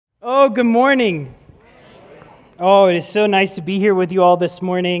Oh, good morning. Oh, it is so nice to be here with you all this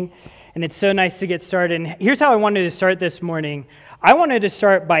morning, and it's so nice to get started. And here's how I wanted to start this morning. I wanted to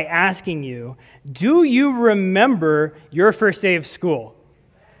start by asking you, do you remember your first day of school?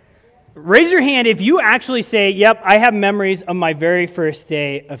 Raise your hand if you actually say, yep, I have memories of my very first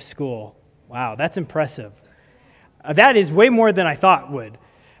day of school. Wow, that's impressive. That is way more than I thought would.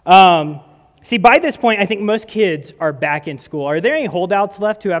 See, by this point, I think most kids are back in school. Are there any holdouts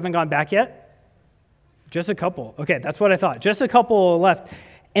left who haven't gone back yet? Just a couple. Okay, that's what I thought. Just a couple left.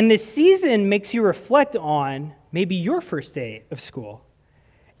 And this season makes you reflect on maybe your first day of school.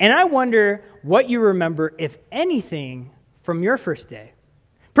 And I wonder what you remember, if anything, from your first day.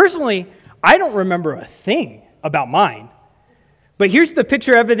 Personally, I don't remember a thing about mine. But here's the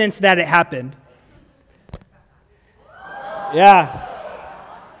picture evidence that it happened. Yeah.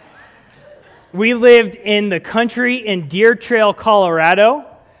 We lived in the country in Deer Trail, Colorado.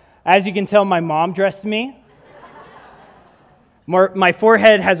 As you can tell, my mom dressed me. My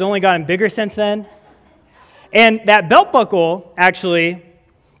forehead has only gotten bigger since then. And that belt buckle, actually,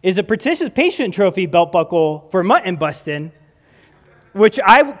 is a participation trophy belt buckle for mutton busting, which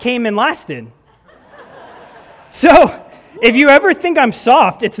I came in last in. So, if you ever think I'm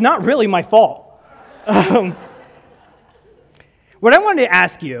soft, it's not really my fault. What I wanted to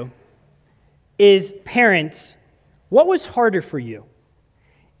ask you is, parents, what was harder for you?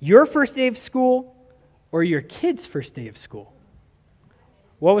 Your first day of school or your kids' first day of school?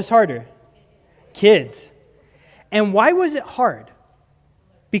 What was harder? Kids. And why was it hard?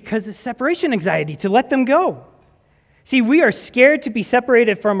 Because of separation anxiety, to let them go. See, we are scared to be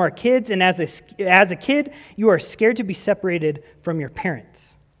separated from our kids, and as a kid, you are scared to be separated from your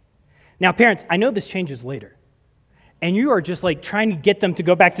parents. Now, parents, I know this changes later. And you are just like trying to get them to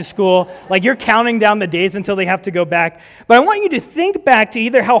go back to school, like you're counting down the days until they have to go back. But I want you to think back to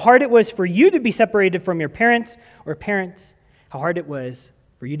either how hard it was for you to be separated from your parents, or parents, how hard it was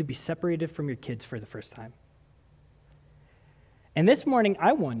for you to be separated from your kids for the first time. And this morning,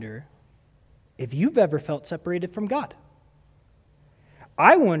 I wonder if you've ever felt separated from God.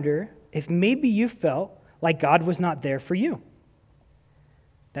 I wonder if maybe you felt like God was not there for you,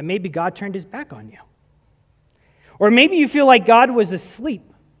 that maybe God turned his back on you. Or maybe you feel like God was asleep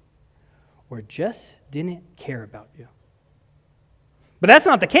or just didn't care about you. But that's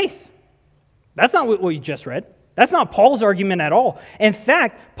not the case. That's not what you just read. That's not Paul's argument at all. In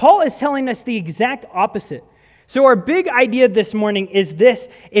fact, Paul is telling us the exact opposite. So our big idea this morning is this: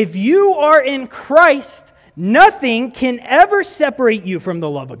 if you are in Christ, nothing can ever separate you from the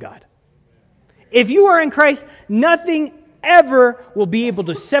love of God. If you are in Christ, nothing ever will be able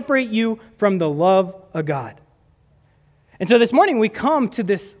to separate you from the love of God. And so this morning we come to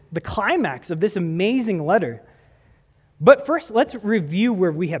the climax of this amazing letter. But first, let's review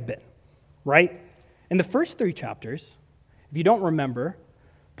where we have been, right? In the first 3 chapters, if you don't remember,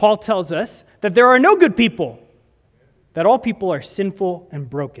 Paul tells us that there are no good people, that all people are sinful and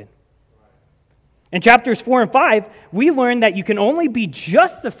broken. In chapters 4 and 5, we learn that you can only be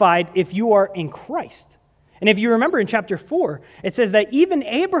justified if you are in Christ. And if you remember in chapter 4, it says that even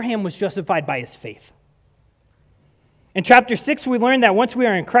Abraham was justified by his faith. In chapter 6, we learn that once we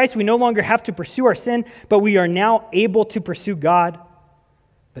are in Christ, we no longer have to pursue our sin, but we are now able to pursue God.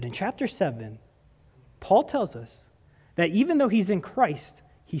 But in chapter 7, Paul tells us that even though he's in Christ,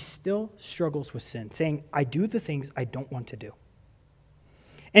 he still struggles with sin, saying, I do the things I don't want to do.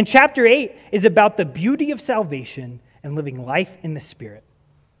 And chapter 8 is about the beauty of salvation and living life in the Spirit.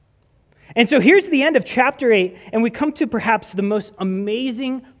 And so here's the end of chapter 8, and we come to perhaps the most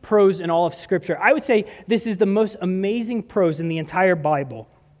amazing prose in all of Scripture. I would say this is the most amazing prose in the entire Bible.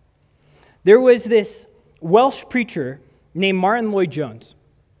 There was this Welsh preacher named Martin Lloyd-Jones,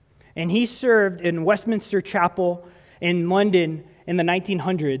 and he served in Westminster Chapel in London in the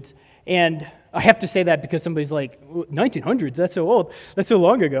 1900s. And I have to say that because somebody's like, 1900s, that's so old, that's so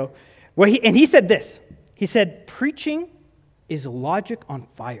long ago. Well, he said this. He said, preaching is logic on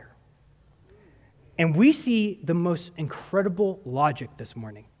fire. And we see the most incredible logic this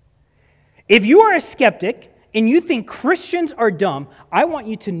morning. If you are a skeptic and you think Christians are dumb, I want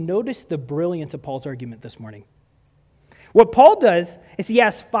you to notice the brilliance of Paul's argument this morning. What Paul does is he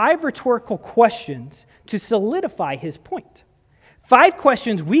asks 5 rhetorical questions to solidify his point. 5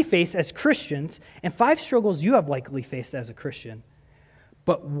 questions we face as Christians and 5 struggles you have likely faced as a Christian.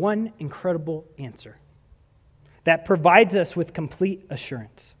 But one incredible answer that provides us with complete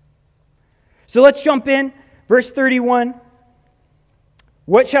assurance. So let's jump in. Verse 31.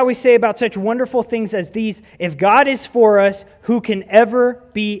 What shall we say about such wonderful things as these? If God is for us, who can ever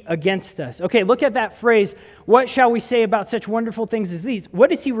be against us? Okay, look at that phrase. What shall we say about such wonderful things as these?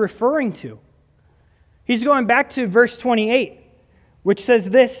 What is he referring to? He's going back to verse 28, which says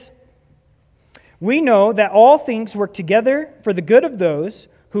this: we know that all things work together for the good of those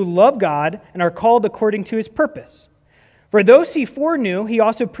who love God and are called according to his purpose. For those he foreknew, he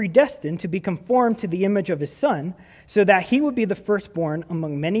also predestined to be conformed to the image of his Son, so that he would be the firstborn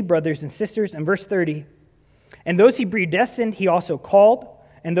among many brothers and sisters. And verse 30, and those he predestined, he also called,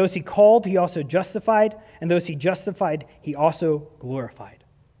 and those he called, he also justified, and those he justified, he also glorified.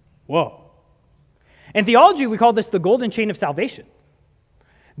 Whoa. In theology, we call this the golden chain of salvation.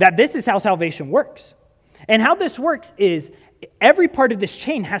 That this is how salvation works. And how this works is every part of this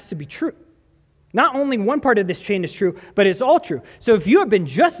chain has to be true. Not only one part of this chain is true, but it's all true. So if you have been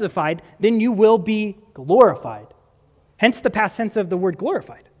justified, then you will be glorified. Hence the past tense of the word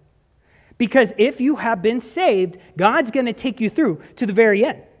glorified. Because if you have been saved, God's going to take you through to the very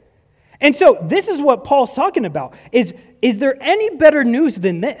end. And so this is what Paul's talking about. Is there any better news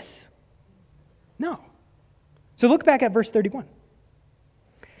than this? No. So look back at verse 31.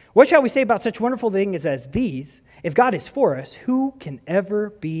 What shall we say about such wonderful things as these? If God is for us, who can ever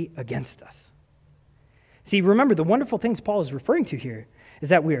be against us? See, remember, the wonderful things Paul is referring to here is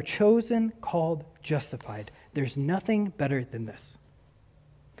that we are chosen, called, justified. There's nothing better than this.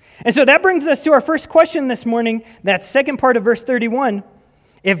 And so that brings us to our first question this morning, that second part of verse 31.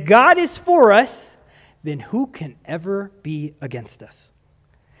 If God is for us, then who can ever be against us?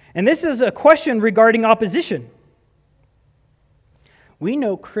 And this is a question regarding opposition. We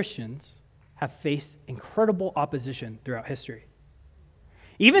know Christians have faced incredible opposition throughout history.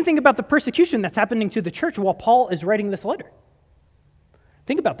 Even think about the persecution that's happening to the church while Paul is writing this letter.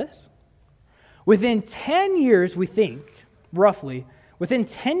 Think about this. Within 10 years, we think, roughly, within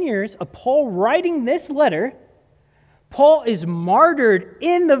 10 years of Paul writing this letter, Paul is martyred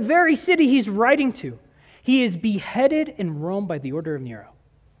in the very city he's writing to. He is beheaded in Rome by the order of Nero.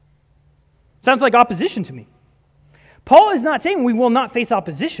 Sounds like opposition to me. Paul is not saying we will not face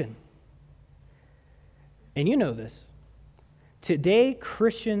opposition. And you know this. Today,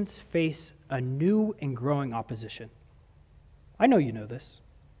 Christians face a new and growing opposition. I know you know this.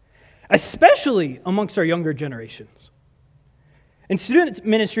 Especially amongst our younger generations. In student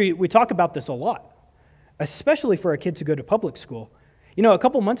ministry, we talk about this a lot, especially for our kids who go to public school. You know, a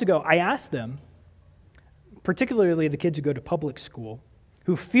couple months ago, I asked them, particularly the kids who go to public school,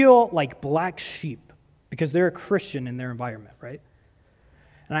 who feel like black sheep because they're a Christian in their environment, right?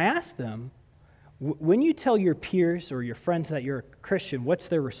 And I asked them, when you tell your peers or your friends that you're a Christian, what's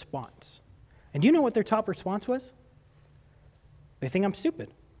their response? And do you know what their top response was? They think I'm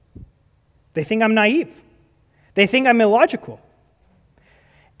stupid. They think I'm naive. They think I'm illogical.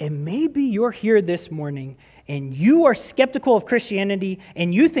 And maybe you're here this morning and you are skeptical of Christianity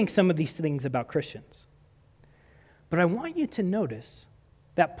and you think some of these things about Christians. But I want you to notice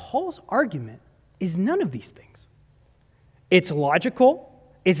that Paul's argument is none of these things. It's logical.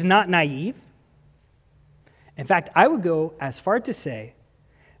 It's not naive. In fact, I would go as far to say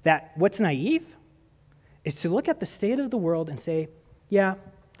that what's naive is to look at the state of the world and say, yeah,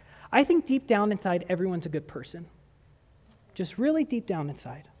 I think deep down inside everyone's a good person. Just really deep down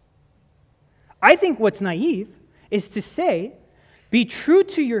inside. I think what's naive is to say, be true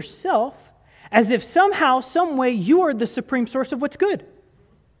to yourself as if somehow, some way, you are the supreme source of what's good.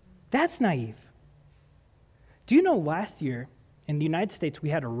 That's naive. Do you know last year in the United States we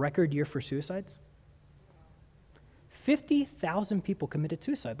had a record year for suicides? 50,000 people committed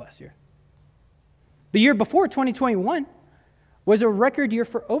suicide last year. The year before, 2021, was a record year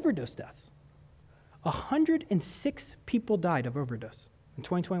for overdose deaths. 106 people died of overdose in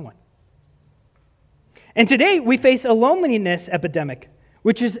 2021. And today, we face a loneliness epidemic,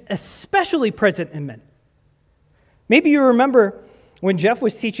 which is especially present in men. Maybe you remember when Jeff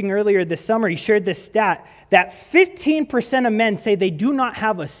was teaching earlier this summer, he shared this stat that 15% of men say they do not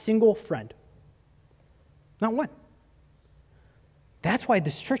have a single friend. Not one. That's why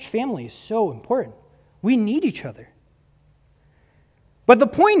this church family is so important. We need each other. But the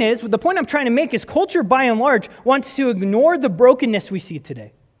point I'm trying to make is culture by and large wants to ignore the brokenness we see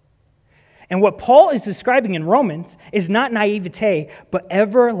today. And what Paul is describing in Romans is not naivete, but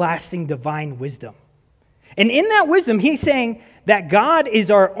everlasting divine wisdom. And in that wisdom, he's saying that God is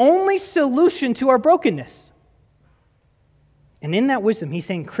our only solution to our brokenness. And in that wisdom, he's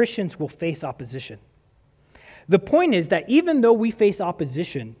saying Christians will face opposition. The point is that even though we face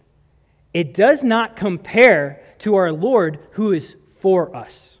opposition, it does not compare to our Lord who is for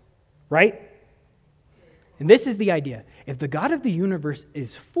us, right? And this is the idea. if the God of the universe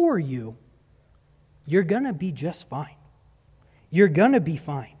is for you, you're going to be just fine. You're going to be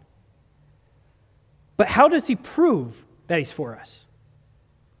fine. But how does he prove that he's for us?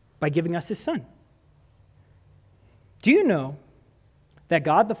 By giving us his son. Do you know that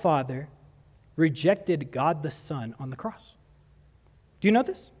God the Father rejected God the Son on the cross? Do you know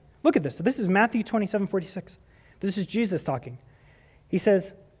this? Look at this. So this is Matthew 27:46. This is Jesus talking. He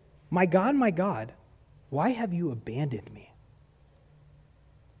says, my God, why have you abandoned me?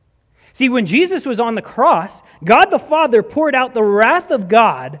 See, when Jesus was on the cross, God the Father poured out the wrath of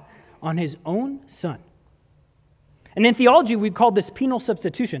God on his own Son. And in theology, we call this penal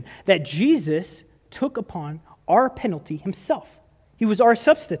substitution, that Jesus took upon our penalty himself. He was our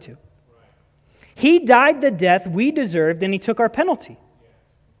substitute. He died the death we deserved, and he took our penalty.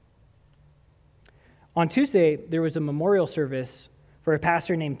 On Tuesday, there was a memorial service for a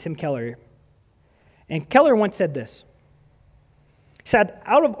pastor named Tim Keller. And Keller once said this. He said,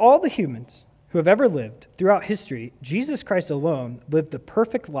 out of all the humans who have ever lived throughout history, Jesus Christ alone lived the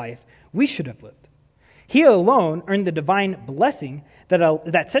perfect life we should have lived. He alone earned the divine blessing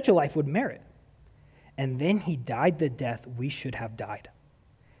that such a life would merit. And then he died the death we should have died,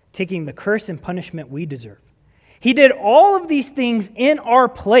 taking the curse and punishment we deserve. He did all of these things in our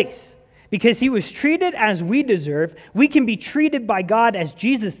place. Because he was treated as we deserve, we can be treated by God as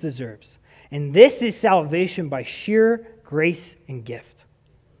Jesus deserves. And this is salvation by sheer grace and gift.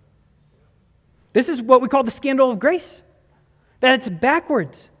 This is what we call the scandal of grace. That it's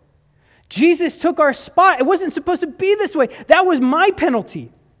backwards. Jesus took our spot. It wasn't supposed to be this way. That was my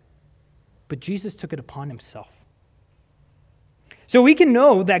penalty. But Jesus took it upon himself. So we can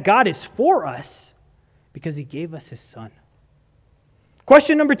know that God is for us because he gave us his son.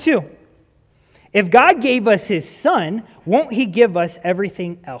 Question number 2. If God gave us his son, won't he give us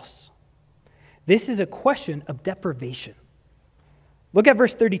everything else? This is a question of deprivation. Look at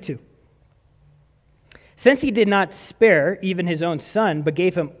verse 32. Since he did not spare even his own son, but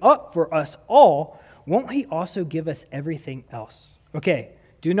gave him up for us all, won't he also give us everything else? Okay,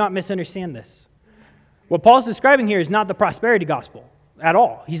 do not misunderstand this. What Paul's describing here is not the prosperity gospel at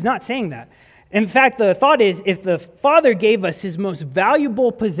all. He's not saying that. In fact, the thought is, if the Father gave us his most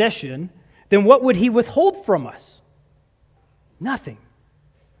valuable possession, then what would he withhold from us? Nothing.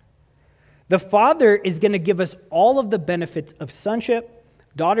 The Father is going to give us all of the benefits of sonship,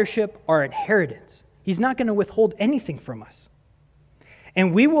 daughtership, our inheritance. He's not going to withhold anything from us.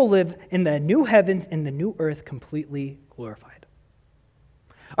 And we will live in the new heavens and the new earth completely glorified.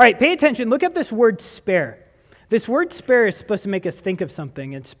 All right, pay attention. Look at this word spare. This word spare is supposed to make us think of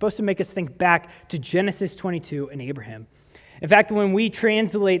something. It's supposed to make us think back to Genesis 22 and Abraham. In fact, when we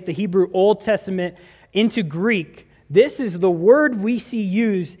translate the Hebrew Old Testament into Greek, this is the word we see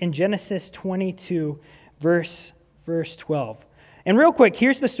used in Genesis 22, verse 12. And real quick,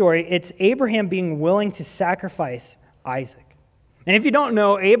 here's the story. It's Abraham being willing to sacrifice Isaac. And if you don't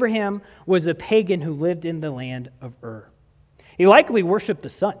know, Abraham was a pagan who lived in the land of Ur. He likely worshiped the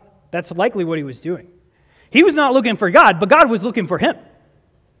sun. That's likely what he was doing. He was not looking for God, but God was looking for him.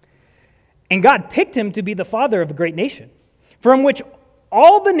 And God picked him to be the father of a great nation, from which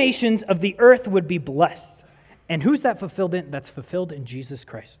all the nations of the earth would be blessed. And who's that fulfilled in? That's fulfilled in Jesus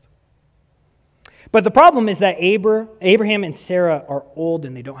Christ. But the problem is that Abraham and Sarah are old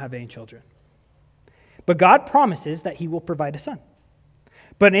and they don't have any children. But God promises that he will provide a son.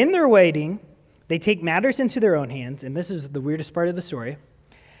 But in their waiting, they take matters into their own hands, and this is the weirdest part of the story.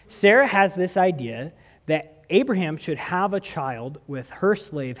 Sarah has this idea that Abraham should have a child with her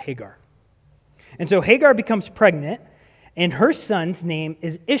slave Hagar. And so Hagar becomes pregnant, and her son's name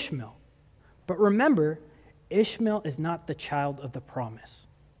is Ishmael. But remember, Ishmael is not the child of the promise.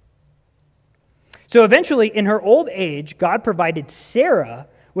 So eventually, in her old age, God provided Sarah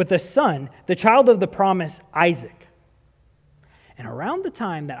with a son, the child of the promise, Isaac. And around the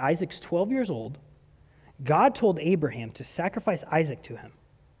time that Isaac's 12 years old, God told Abraham to sacrifice Isaac to him.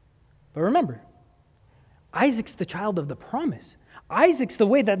 But remember, Isaac's the child of the promise. Isaac's the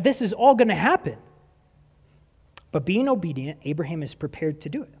way that this is all going to happen. But being obedient, Abraham is prepared to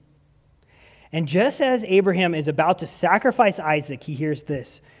do it. And just as Abraham is about to sacrifice Isaac, he hears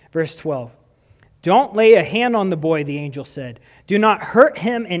this, verse 12. Don't lay a hand on the boy, the angel said. Do not hurt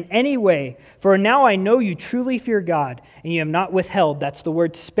him in any way, for now I know you truly fear God, and you have not withheld, that's the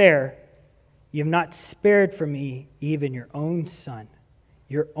word spare, you have not spared from me even your own son,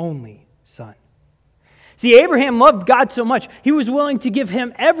 your only son. See, Abraham loved God so much, he was willing to give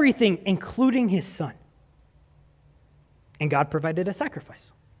him everything, including his son. And God provided a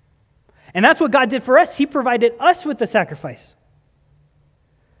sacrifice. And that's what God did for us. He provided us with the sacrifice.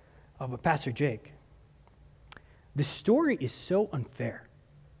 Oh, but Pastor Jake, The story is so unfair.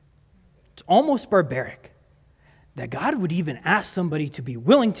 It's almost barbaric that God would even ask somebody to be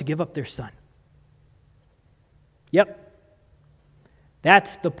willing to give up their son. Yep.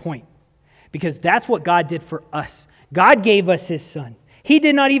 That's the point. Because that's what God did for us. God gave us his son. He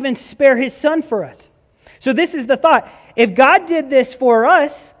did not even spare his son for us. So this is the thought. If God did this for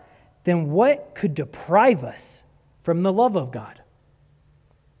us, then what could deprive us from the love of God?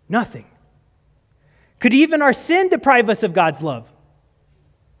 Nothing. Could even our sin deprive us of God's love?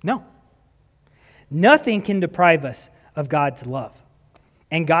 No. Nothing can deprive us of God's love.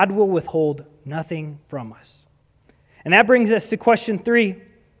 And God will withhold nothing from us. And that brings us to question 3.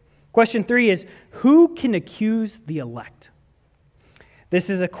 Question 3 is, who can accuse the elect? This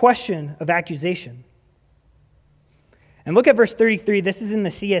is a question of accusation. And look at verse 33. This is in the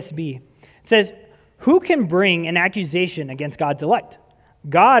CSB. It says, who can bring an accusation against God's elect?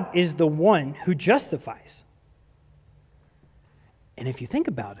 God is the one who justifies. And if you think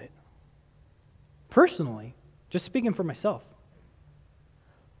about it, personally, just speaking for myself,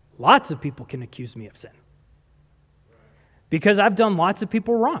 lots of people can accuse me of sin. Because I've done lots of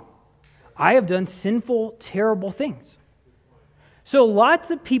people wrong. I have done sinful, terrible things. So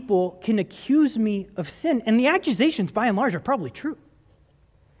lots of people can accuse me of sin, and the accusations, by and large, are probably true.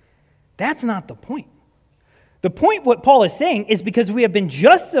 That's not the point. The point, what Paul is saying, is because we have been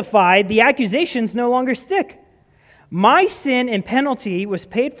justified, the accusations no longer stick. My sin and penalty was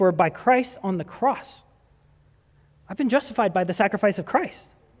paid for by Christ on the cross. I've been justified by the sacrifice of Christ.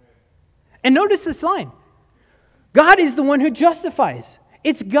 And notice this line. God is the one who justifies.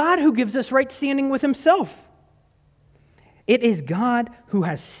 It's God who gives us right standing with himself. It is God who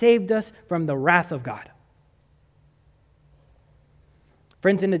has saved us from the wrath of God.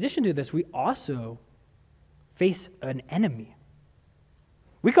 Friends, in addition to this, we also face an enemy.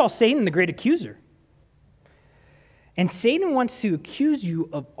 We call Satan the great accuser. And Satan wants to accuse you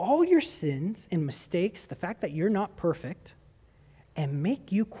of all your sins and mistakes, the fact that you're not perfect, and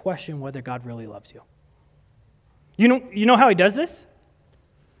make you question whether God really loves you. You know how he does this?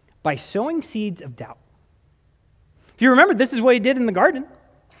 By sowing seeds of doubt. If you remember, this is what he did in the garden.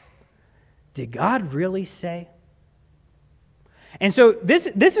 Did God really say? And so this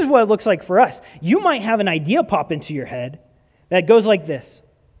is what it looks like for us. You might have an idea pop into your head that goes like this.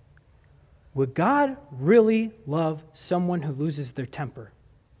 Would God really love someone who loses their temper?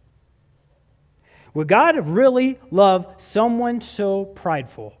 Would God really love someone so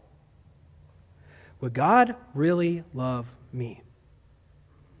prideful? Would God really love me?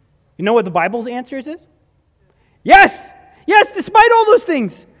 You know what the Bible's answer is? Yes! Yes, despite all those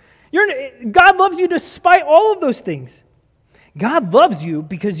things. God loves you despite all of those things. God loves you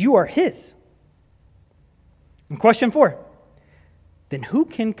because you are his. And question 4, then who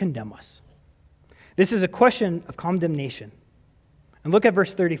can condemn us? This is a question of condemnation. And look at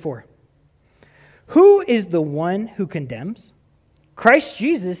verse 34. Who is the one who condemns? Christ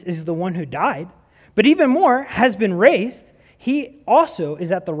Jesus is the one who died, but even more has been raised. He also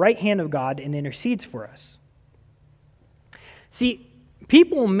is at the right hand of God and intercedes for us. See,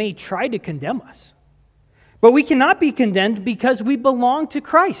 people may try to condemn us, but we cannot be condemned because we belong to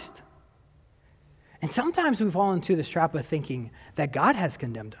Christ. And sometimes we fall into this trap of thinking that God has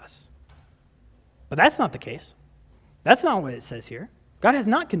condemned us. But that's not the case. That's not what it says here. God has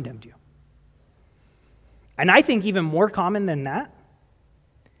not condemned you. And I think even more common than that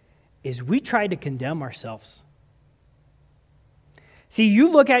is we try to condemn ourselves. See, you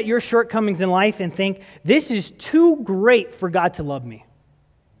look at your shortcomings in life and think, this is too great for God to love me.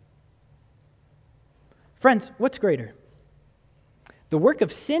 Friends, what's greater? The work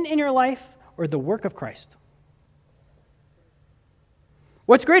of sin in your life or the work of Christ?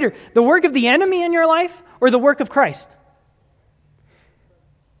 What's greater? The work of the enemy in your life or the work of Christ?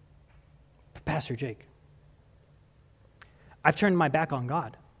 Pastor Jake, I've turned my back on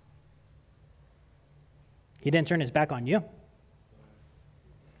God. He didn't turn his back on you.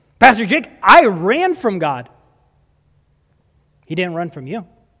 Pastor Jake, I ran from God. He didn't run from you.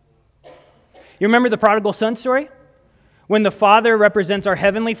 You remember the prodigal son story? When the father represents our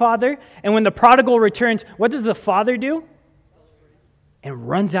heavenly Father, and when the prodigal returns, what does the father do? And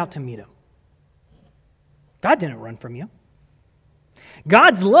runs out to meet him. God didn't run from you.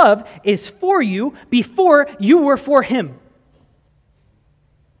 God's love is for you before you were for him.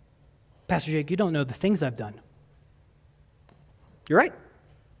 Pastor Jake, you don't know the things I've done. You're right.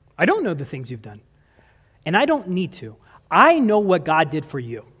 I don't know the things you've done. And I don't need to. I know what God did for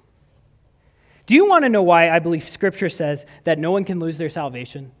you. Do you want to know why I believe Scripture says that no one can lose their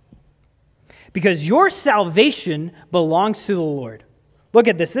salvation? Because your salvation belongs to the Lord. Look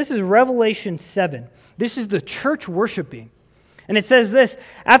at this. This is Revelation 7. This is the church worshiping. And it says this,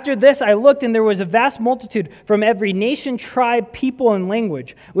 "After this I looked, and there was a vast multitude from every nation, tribe, people, and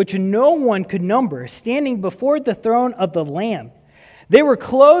language, which no one could number, standing before the throne of the Lamb. They were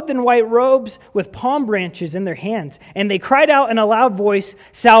clothed in white robes with palm branches in their hands, and they cried out in a loud voice,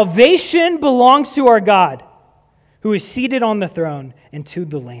 'Salvation belongs to our God, who is seated on the throne, and to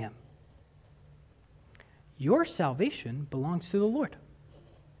the Lamb.'" Your salvation belongs to the Lord.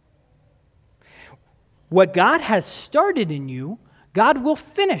 What God has started in you, God will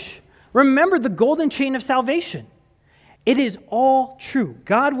finish. Remember the golden chain of salvation. It is all true.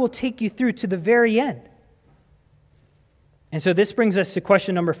 God will take you through to the very end. And so this brings us to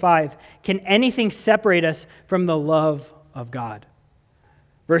question number 5. Can anything separate us from the love of God?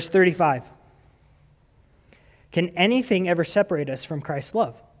 Verse 35. Can anything ever separate us from Christ's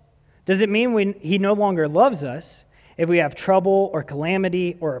love? Does it mean He no longer loves us if we have trouble or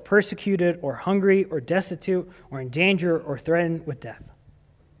calamity or are persecuted or hungry or destitute or in danger or threatened with death?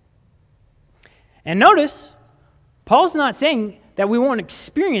 And notice, Paul's not saying that we won't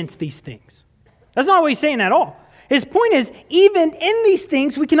experience these things. That's not what he's saying at all. His point is, even in these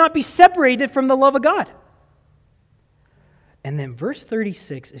things, we cannot be separated from the love of God. And then verse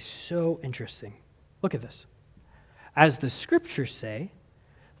 36 is so interesting. Look at this. "As the scriptures say,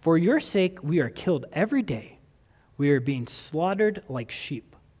 for your sake we are killed every day. We are being slaughtered like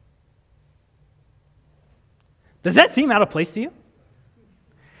sheep." Does that seem out of place to you?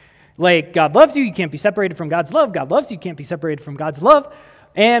 Like, God loves you, you can't be separated from God's love. God loves you, you can't be separated from God's love.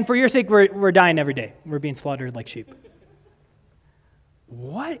 And for your sake, we're dying every day. We're being slaughtered like sheep.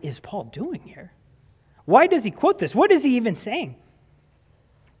 What is Paul doing here? Why does he quote this? What is he even saying?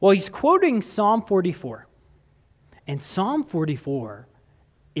 Well, he's quoting Psalm 44. And Psalm 44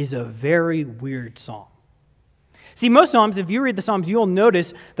 is a very weird psalm. See, most psalms, if you read the Psalms, you'll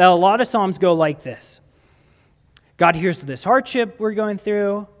notice that a lot of psalms go like this. God hears this hardship we're going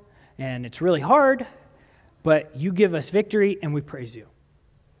through, and it's really hard, but you give us victory, and we praise you.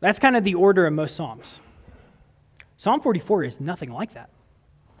 That's kind of the order of most psalms. Psalm 44 is nothing like that.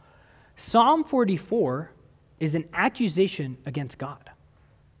 Psalm 44 is an accusation against God.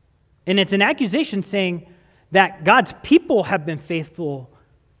 And it's an accusation saying that God's people have been faithful,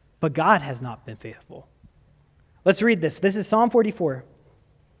 but God has not been faithful. Let's read this. This is Psalm 44.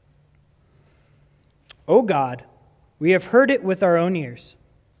 "O God, we have heard it with our own ears.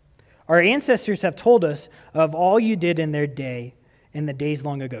 Our ancestors have told us of all you did in their day, in the days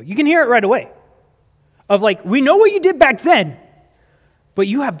long ago." You can hear it right away. Of like, we know what you did back then, but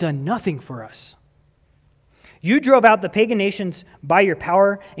you have done nothing for us. You drove out the pagan nations by your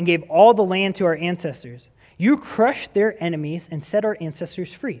power and gave all the land to our ancestors. You crushed their enemies and set our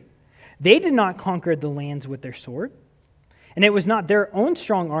ancestors free. They did not conquer the lands with their sword, and it was not their own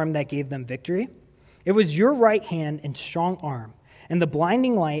strong arm that gave them victory. It was your right hand and strong arm and the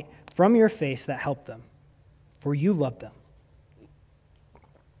blinding light from your face that helped them, for you loved them.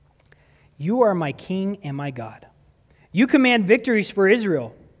 You are my king and my God. You command victories for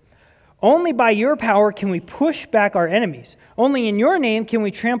Israel. Only by your power can we push back our enemies. Only in your name can we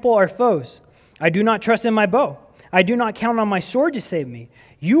trample our foes. I do not trust in my bow. I do not count on my sword to save me.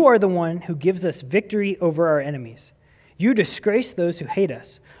 You are the one who gives us victory over our enemies. You disgrace those who hate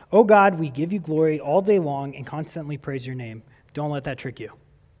us. O God, we give you glory all day long and constantly praise your name. Don't let that trick you.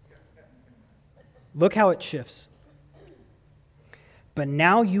 Look how it shifts. But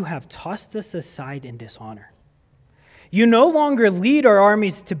now you have tossed us aside in dishonor. You no longer lead our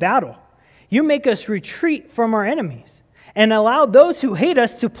armies to battle. You make us retreat from our enemies and allow those who hate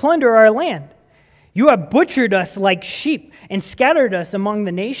us to plunder our land. You have butchered us like sheep and scattered us among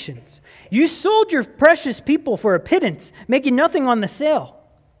the nations. You sold your precious people for a pittance, making nothing on the sale.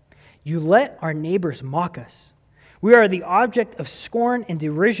 You let our neighbors mock us. We are the object of scorn and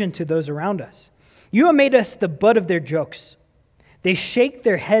derision to those around us. You have made us the butt of their jokes. They shake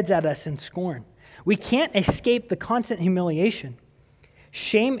their heads at us in scorn. We can't escape the constant humiliation.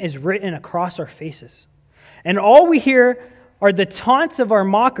 Shame is written across our faces. And all we hear are the taunts of our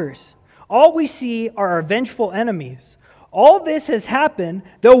mockers. All we see are our vengeful enemies. All this has happened,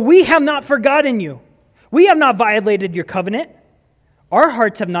 though we have not forgotten you. We have not violated your covenant. Our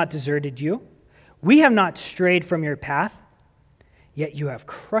hearts have not deserted you. We have not strayed from your path. Yet you have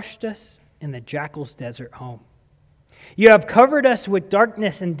crushed us in the jackal's desert home. You have covered us with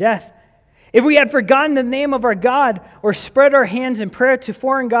darkness and death. If we had forgotten the name of our God or spread our hands in prayer to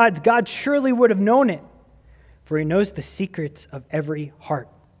foreign gods, God surely would have known it, for he knows the secrets of every heart.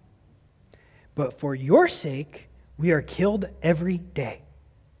 But for your sake, we are killed every day.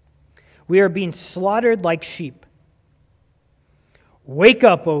 We are being slaughtered like sheep. Wake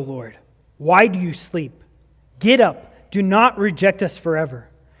up, O Lord. Why do you sleep? Get up. Do not reject us forever.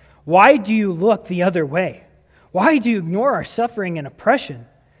 Why do you look the other way? Why do you ignore our suffering and oppression?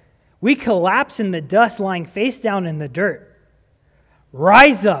 We collapse in the dust, lying face down in the dirt.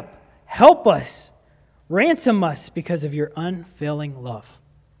 Rise up. Help us. Ransom us because of your unfailing love.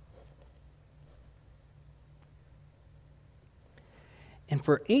 And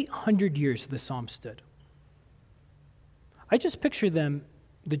for 800 years, the psalm stood. I just picture them,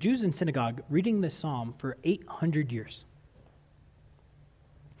 the Jews in synagogue, reading this psalm for 800 years.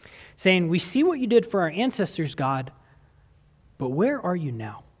 Saying, we see what you did for our ancestors, God, but where are you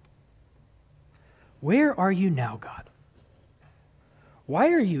now? Where are you now, God?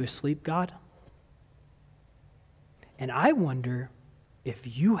 Why are you asleep, God? And I wonder if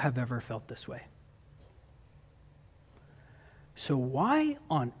you have ever felt this way. So why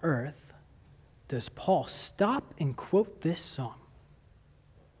on earth does Paul stop and quote this psalm?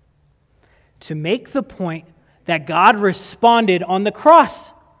 To make the point that God responded on the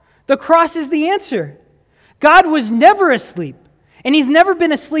cross. The cross is the answer. God was never asleep, and he's never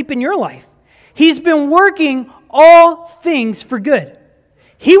been asleep in your life. He's been working all things for good.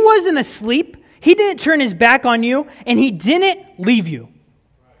 He wasn't asleep. He didn't turn his back on you, and he didn't leave you.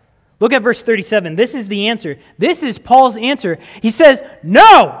 Look at verse 37. This is the answer. This is Paul's answer. He says,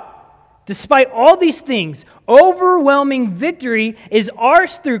 no! Despite all these things, overwhelming victory is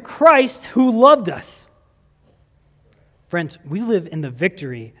ours through Christ who loved us. Friends, we live in the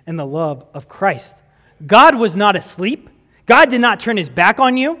victory and the love of Christ. God was not asleep. God did not turn his back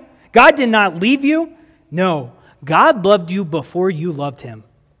on you. God did not leave you. No, God loved you before you loved him.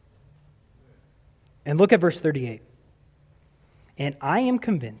 And look at verse 38. And I am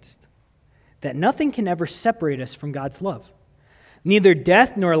convinced that nothing can ever separate us from God's love. Neither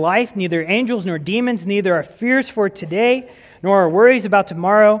death nor life, neither angels nor demons, neither our fears for today nor our worries about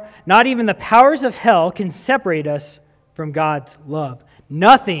tomorrow, not even the powers of hell can separate us from God's love.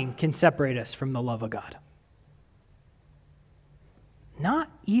 Nothing can separate us from the love of God. Not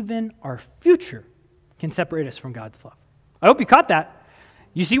even our future can separate us from God's love. I hope you caught that.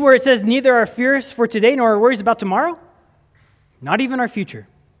 You see where it says, neither our fears for today nor our worries about tomorrow? Not even our future.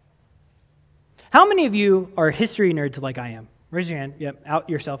 How many of you are history nerds like I am? Raise your hand. Yep. Out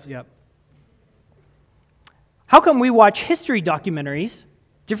yourself. Yep. How come we watch history documentaries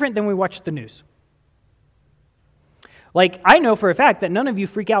different than we watch the news? Like, I know for a fact that none of you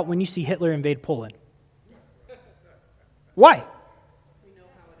freak out when you see Hitler invade Poland. Why?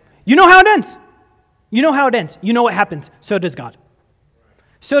 You know how it ends. You know how it ends. You know what happens. So does God.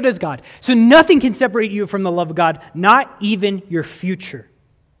 So does God. So nothing can separate you from the love of God, not even your future.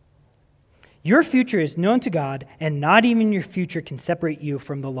 Your future is known to God, and not even your future can separate you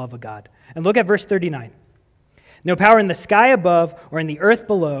from the love of God. And look at verse 39. No power in the sky above or in the earth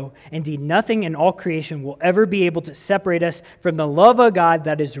below, indeed nothing in all creation will ever be able to separate us from the love of God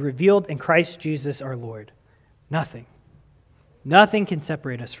that is revealed in Christ Jesus our Lord. Nothing. Nothing can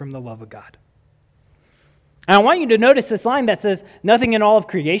separate us from the love of God. And I want you to notice this line that says, nothing in all of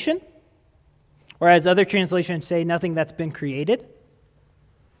creation, or as other translations say, nothing that's been created.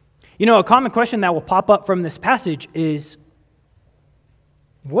 You know, a common question that will pop up from this passage is,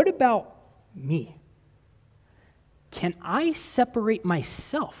 what about me? Can I separate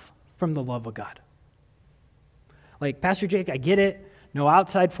myself from the love of God? Like, Pastor Jake, I get it. No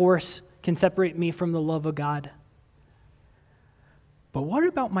outside force can separate me from the love of God. But what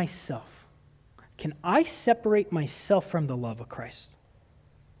about myself? Can I separate myself from the love of Christ?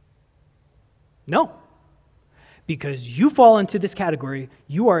 No. Because you fall into this category,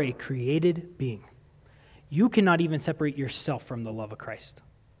 you are a created being. You cannot even separate yourself from the love of Christ.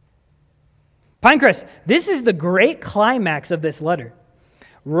 Pinecrest, this is the great climax of this letter.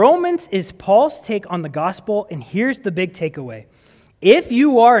 Romans is Paul's take on the gospel, and here's the big takeaway. If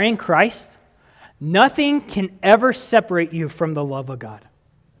you are in Christ, nothing can ever separate you from the love of God.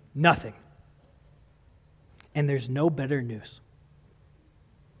 Nothing. And there's no better news.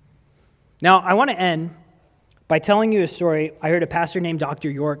 Now, I want to end by telling you a story I heard a pastor named Dr.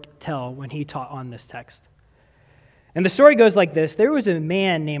 York tell when he taught on this text. And the story goes like this. There was a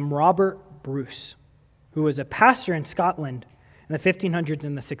man named Robert Bruce, who was a pastor in Scotland in the 1500s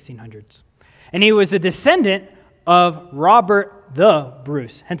and the 1600s. And he was a descendant of Robert the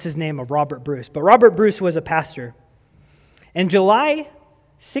Bruce, hence his name of Robert Bruce. But Robert Bruce was a pastor. In July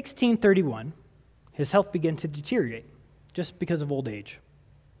 1631, his health began to deteriorate just because of old age.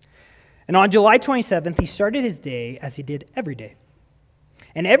 And on July 27th, he started his day as he did every day.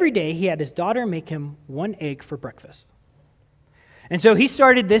 And every day, he had his daughter make him one egg for breakfast. And so he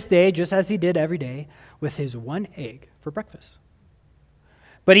started this day, just as he did every day, with his one egg for breakfast.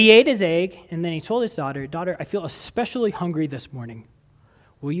 But he ate his egg, and then he told his daughter, "Daughter, I feel especially hungry this morning.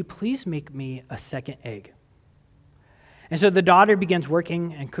 Will you please make me a second egg?" And so the daughter begins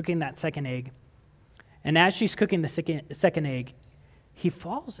working and cooking that second egg. And as she's cooking the second egg, he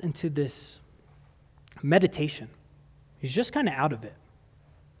falls into this meditation. He's just kind of out of it.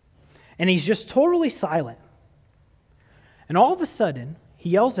 And he's just totally silent. And all of a sudden, he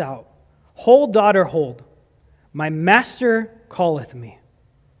yells out, "Hold, daughter, hold. My master calleth me."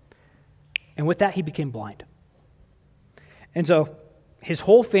 And with that, he became blind. And so his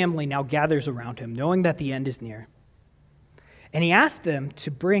whole family now gathers around him, knowing that the end is near. And he asked them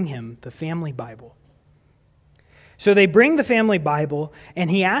to bring him the family Bible. So they bring the family Bible, and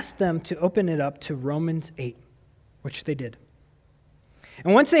he asked them to open it up to Romans 8, which they did.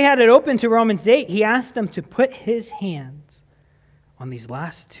 And once they had it open to Romans 8, he asked them to put his hands on these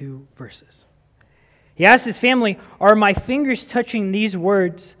last two verses. He asked his family, "Are my fingers touching these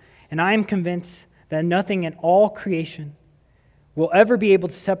words? And I am convinced that nothing in all creation will ever be able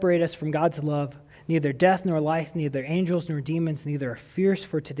to separate us from God's love, neither death nor life, neither angels nor demons, neither our fears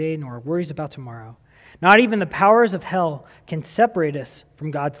for today nor our worries about tomorrow. Not even the powers of hell can separate us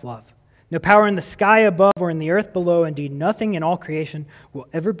from God's love. No power in the sky above or in the earth below, indeed nothing in all creation will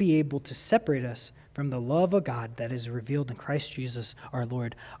ever be able to separate us from the love of God that is revealed in Christ Jesus our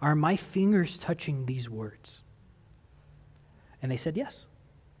Lord." Are my fingers touching these words? And they said yes.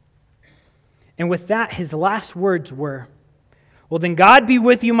 And with that, his last words were, "Well, then God be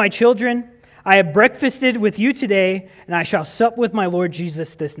with you, my children. I have breakfasted with you today, and I shall sup with my Lord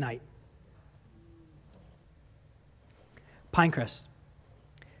Jesus this night." Pinecrest,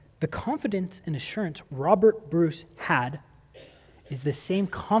 the confidence and assurance Robert Bruce had is the same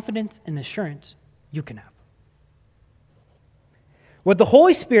confidence and assurance you can have. What the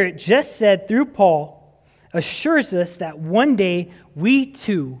Holy Spirit just said through Paul assures us that one day we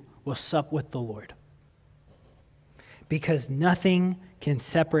too will sup with the Lord. Because nothing can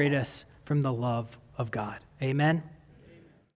separate us from the love of God. Amen?